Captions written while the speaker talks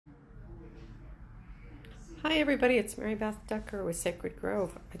Hi everybody, it's Maribeth Decker with Sacred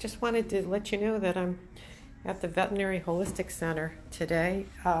Grove. I just wanted to let you know that I'm at the Veterinary Holistic Center today,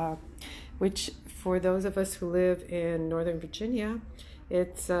 which for those of us who live in Northern Virginia,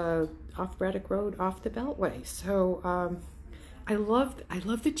 it's off Braddock Road, off the beltway. So I love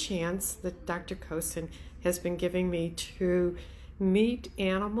the chance that Dr. Kosin has been giving me to meet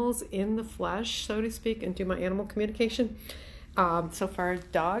animals in the flesh, so to speak, and do my animal communication. So far,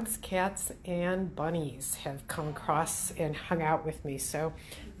 dogs, cats, and bunnies have come across and hung out with me. So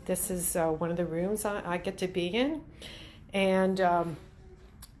this is one of the rooms I get to be in. And I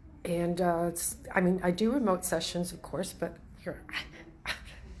do remote sessions, of course, but here,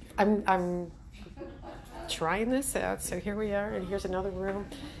 I'm trying this out. So here we are, and here's another room.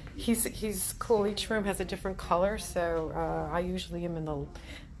 He's cool. Each room has a different color. So I usually am in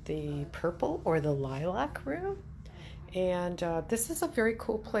the purple or the lilac room. And this is a very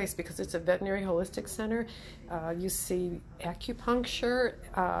cool place because it's a veterinary holistic center. You see acupuncture,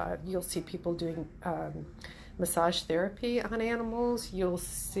 you'll see people doing massage therapy on animals, you'll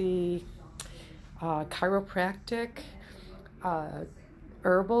see chiropractic,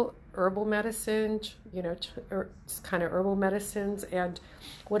 herbal medicine, kind of herbal medicines. And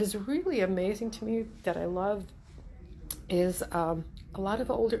what is really amazing to me that I love is a lot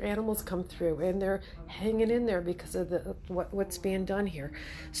of older animals come through and they're hanging in there because of what's being done here.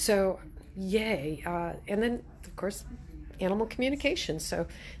 So yay. And then of course animal communication. So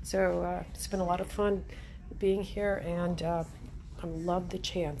it's been a lot of fun being here, and I love the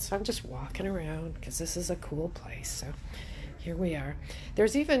chance. So I'm just walking around because this is a cool place. So here we are.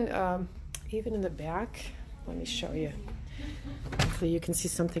 There's even in the back, let me show you. Hopefully you can see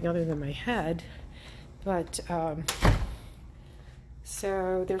something other than my head. But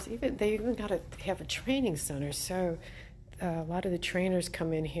so they even got to have a training center. So a lot of the trainers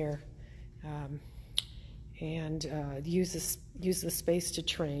come in here and use the space to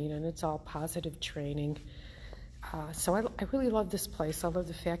train, and it's all positive training. So I really love this place. I love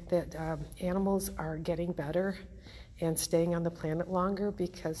the fact that animals are getting better and staying on the planet longer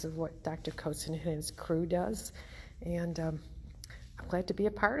because of what Dr. Kosin and his crew does, and I'm glad to be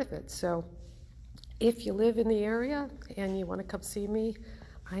a part of it. So if you live in the area and you want to come see me,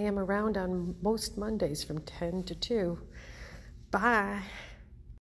 I am around on most Mondays from 10 to 2. Bye.